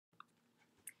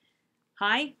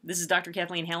Hi, this is Dr.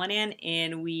 Kathleen Hallinan,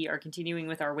 and we are continuing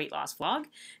with our weight loss vlog.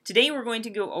 Today we're going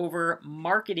to go over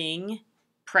marketing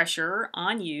pressure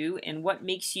on you and what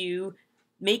makes you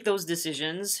make those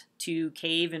decisions to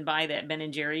cave and buy that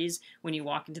Ben & Jerry's when you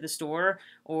walk into the store,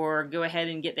 or go ahead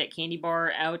and get that candy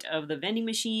bar out of the vending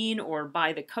machine, or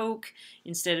buy the Coke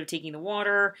instead of taking the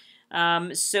water.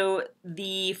 So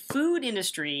the food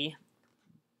industry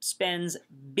spends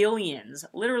billions,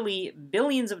 literally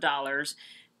billions of dollars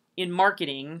in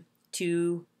marketing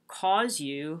to cause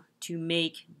you to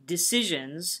make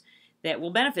decisions that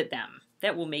will benefit them,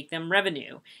 that will make them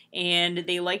revenue. And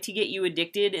they like to get you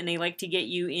addicted, and they like to get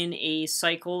you in a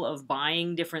cycle of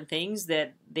buying different things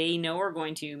that they know are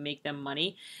going to make them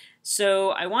money.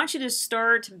 So I want you to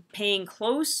start paying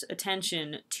close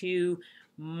attention to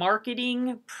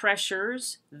marketing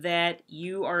pressures that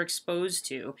you are exposed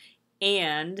to,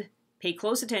 and pay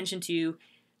close attention to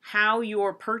how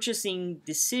your purchasing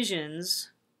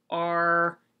decisions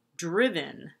are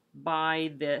driven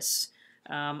by this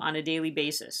on a daily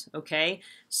basis, okay?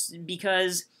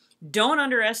 Because don't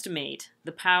underestimate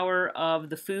the power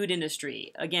of the food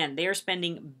industry. Again, they are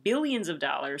spending billions of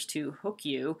dollars to hook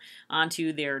you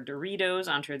onto their Doritos,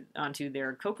 onto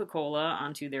their Coca-Cola,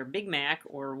 onto their Big Mac,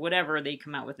 or whatever they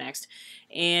come out with next,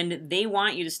 and they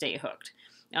want you to stay hooked.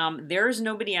 There's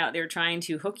nobody out there trying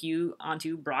to hook you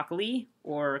onto broccoli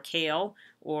or kale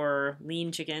or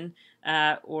lean chicken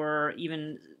or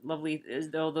even lovely,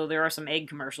 although there are some egg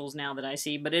commercials now that I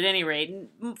see. But at any rate,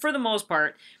 for the most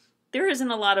part, there isn't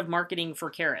a lot of marketing for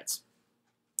carrots.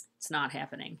 It's not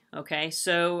happening, okay?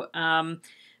 So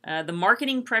the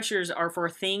marketing pressures are for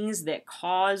things that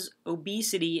cause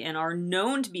obesity and are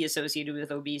known to be associated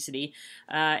with obesity.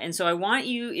 And so I want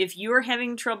you, if you're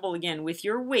having trouble, again, with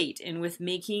your weight and with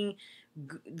making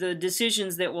the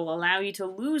decisions that will allow you to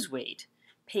lose weight,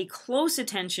 pay close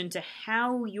attention to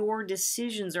how your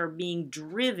decisions are being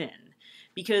driven.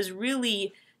 Because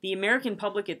really, the American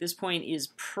public at this point is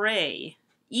prey,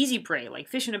 easy prey, like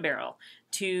fish in a barrel,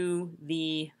 to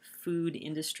the food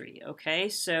industry, okay?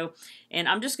 So, and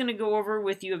I'm just going to go over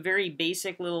with you a very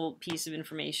basic little piece of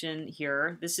information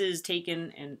here. This is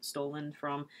taken and stolen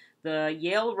from the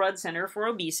Yale Rudd Center for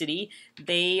Obesity.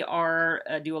 They are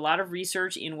do a lot of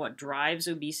research in what drives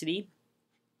obesity.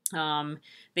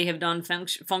 They have done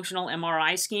functional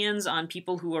MRI scans on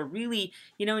people who are really,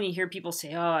 when you hear people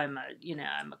say, "Oh, I'm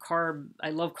a carb. I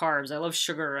love carbs. I love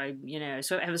sugar.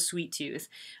 So I have a sweet tooth."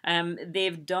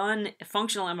 They've done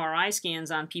functional MRI scans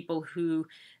on people who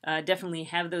definitely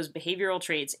have those behavioral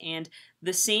traits, and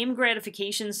the same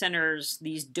gratification centers,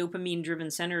 these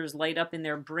dopamine-driven centers, light up in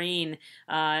their brain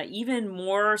even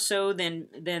more so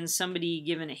than somebody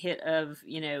given a hit of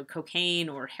cocaine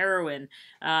or heroin.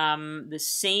 The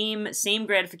same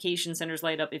gratification centers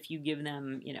light up if you give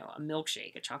them a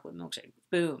milkshake, a chocolate milkshake.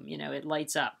 Boom, it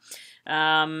lights up.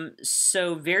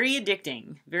 So very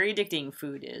addicting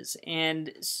food is.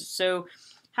 And so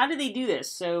how do they do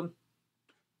this? So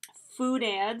food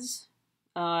ads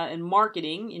and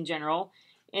marketing in general,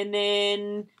 and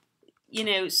then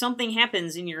something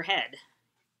happens in your head,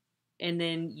 and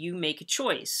then you make a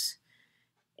choice,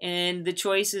 and the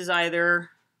choice is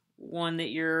either one that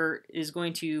is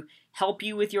going to help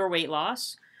you with your weight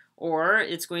loss, or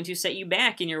it's going to set you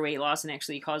back in your weight loss and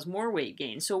actually cause more weight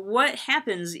gain. So what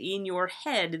happens in your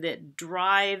head that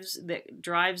drives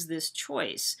this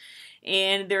choice?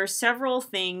 And there are several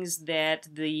things that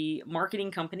the marketing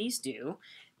companies do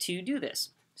to do this.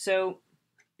 So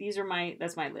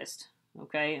that's my list,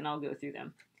 okay? And I'll go through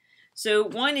them. So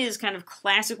one is kind of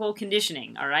classical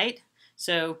conditioning, all right?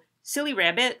 So silly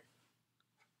rabbit,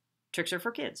 tricks are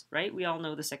for kids, right? We all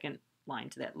know the second line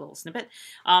to that little snippet.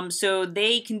 So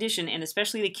they condition, and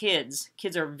especially the kids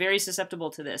are very susceptible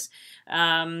to this.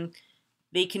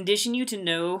 They condition you to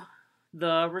know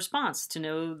the response, to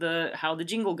know how the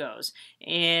jingle goes,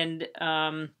 and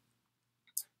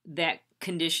that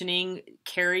conditioning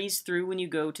carries through when you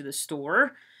go to the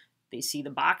store. They see the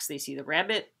box, they see the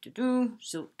rabbit,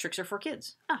 so tricks are for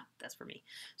kids. That's for me.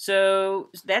 So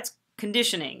that's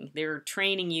conditioning. They're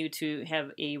training you to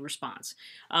have a response.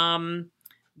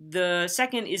 The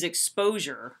second is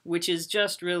exposure, which is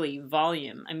just really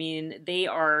volume. I mean, they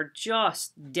are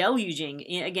just deluging,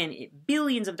 again,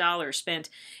 billions of dollars spent.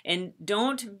 And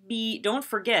don't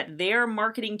forget, they're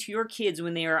marketing to your kids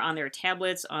when they are on their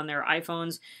tablets, on their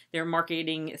iPhones. They're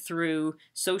marketing through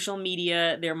social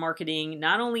media. They're marketing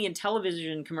not only in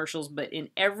television commercials, but in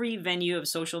every venue of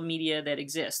social media that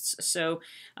exists. So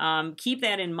keep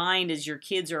that in mind as your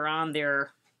kids are on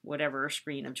their whatever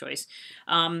screen of choice.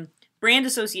 Brand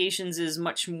associations is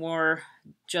much more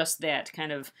just that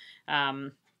kind of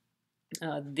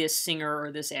this singer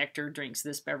or this actor drinks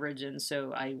this beverage, and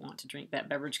so I want to drink that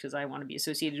beverage because I want to be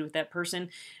associated with that person,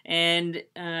 and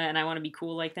I want to be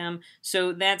cool like them.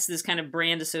 So that's this kind of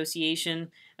brand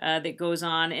association that goes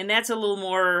on, and that's a little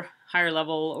more higher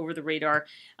level, over the radar.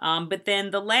 But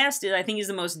then the last, I think, is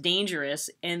the most dangerous,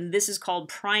 and this is called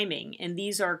priming, and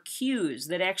these are cues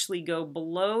that actually go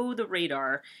below the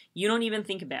radar. You don't even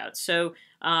think about. So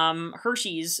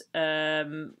Hershey's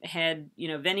had,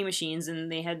 vending machines,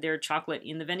 and they had their chocolate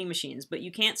in the vending machines, but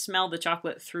you can't smell the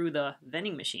chocolate through the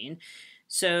vending machine.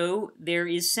 So there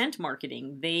is scent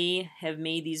marketing. They have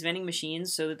made these vending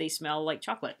machines so that they smell like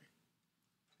chocolate.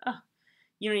 Oh,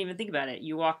 you don't even think about it.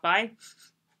 You walk by, it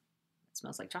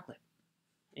smells like chocolate.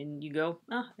 And you go,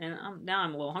 oh, and now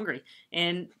I'm a little hungry.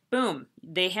 And boom,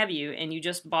 they have you, and you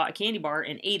just bought a candy bar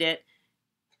and ate it.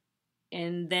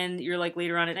 And then you're like,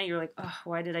 later on at night, you're like, oh,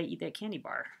 why did I eat that candy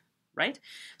bar? Right?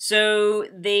 So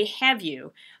they have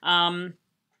you. And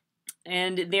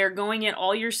they're going at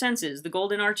all your senses. The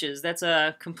golden arches, that's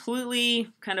a completely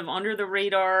kind of under the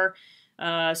radar,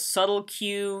 subtle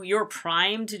cue. You're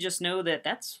primed to just know that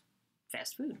that's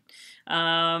fast food.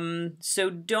 So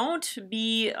don't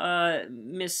be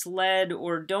misled,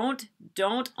 or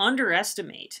don't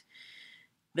underestimate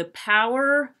the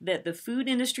power that the food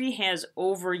industry has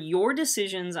over your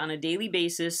decisions on a daily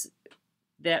basis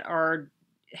that are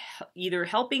either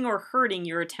helping or hurting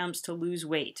your attempts to lose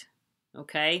weight.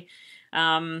 Okay?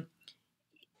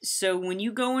 So when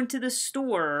you go into the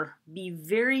store, be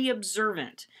very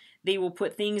observant. They will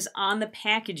put things on the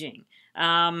packaging.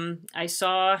 I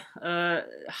saw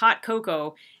hot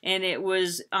cocoa, and it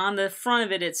was on the front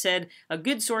of it, it said, a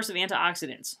good source of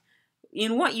antioxidants.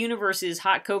 In what universe is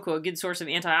hot cocoa a good source of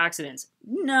antioxidants?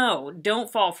 No, don't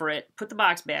fall for it. Put the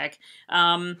box back.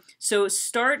 So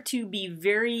start to be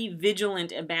very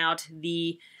vigilant about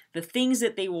the things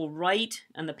that they will write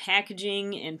on the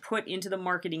packaging and put into the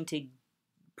marketing to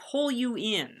pull you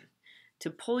in,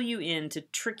 to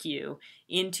trick you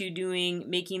into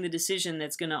making the decision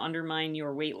that's going to undermine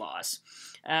your weight loss.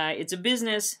 It's a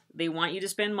business. They want you to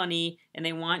spend money, and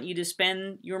they want you to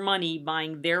spend your money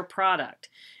buying their product.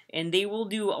 And they will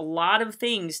do a lot of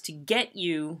things to get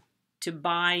you to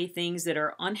buy things that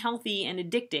are unhealthy and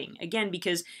addicting. Again,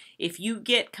 because if you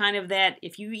get kind of that,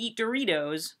 if you eat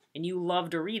Doritos and you love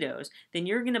Doritos, then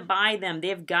you're going to buy them.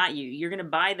 They've got you. You're going to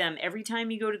buy them every time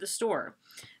you go to the store.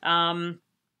 That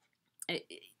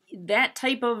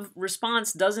type of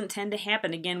response doesn't tend to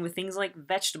happen, again, with things like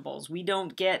vegetables. We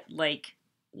don't get like,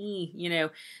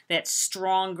 that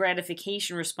strong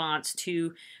gratification response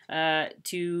to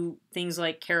things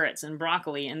like carrots and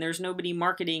broccoli, and there's nobody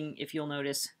marketing, if you'll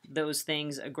notice, those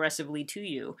things aggressively to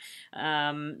you,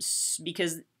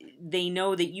 because they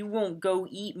know that you won't go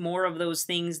eat more of those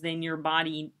things than your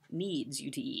body needs you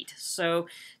to eat. So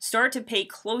start to pay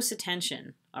close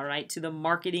attention, all right, to the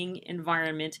marketing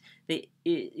environment that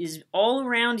is all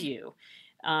around you.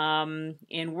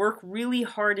 And work really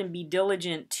hard and be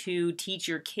diligent to teach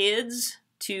your kids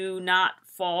to not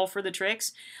fall for the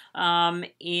tricks,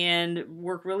 and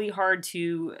work really hard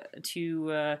to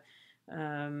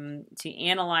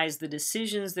analyze the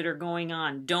decisions that are going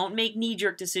on. Don't make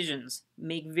knee-jerk decisions.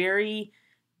 Make very,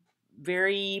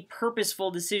 very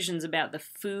purposeful decisions about the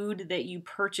food that you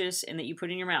purchase and that you put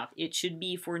in your mouth. It should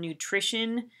be for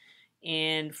nutrition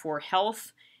and for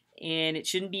health. And it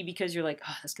shouldn't be because you're like,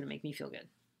 oh, that's going to make me feel good.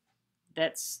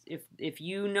 That's if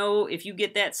you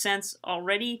get that sense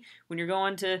already when you're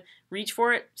going to reach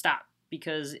for it, stop,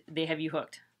 because they have you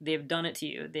hooked. They've done it to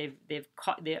you.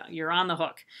 You're on the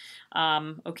hook.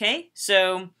 Okay,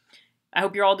 so I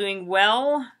hope you're all doing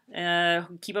well.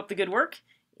 Keep up the good work,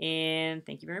 and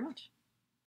thank you very much.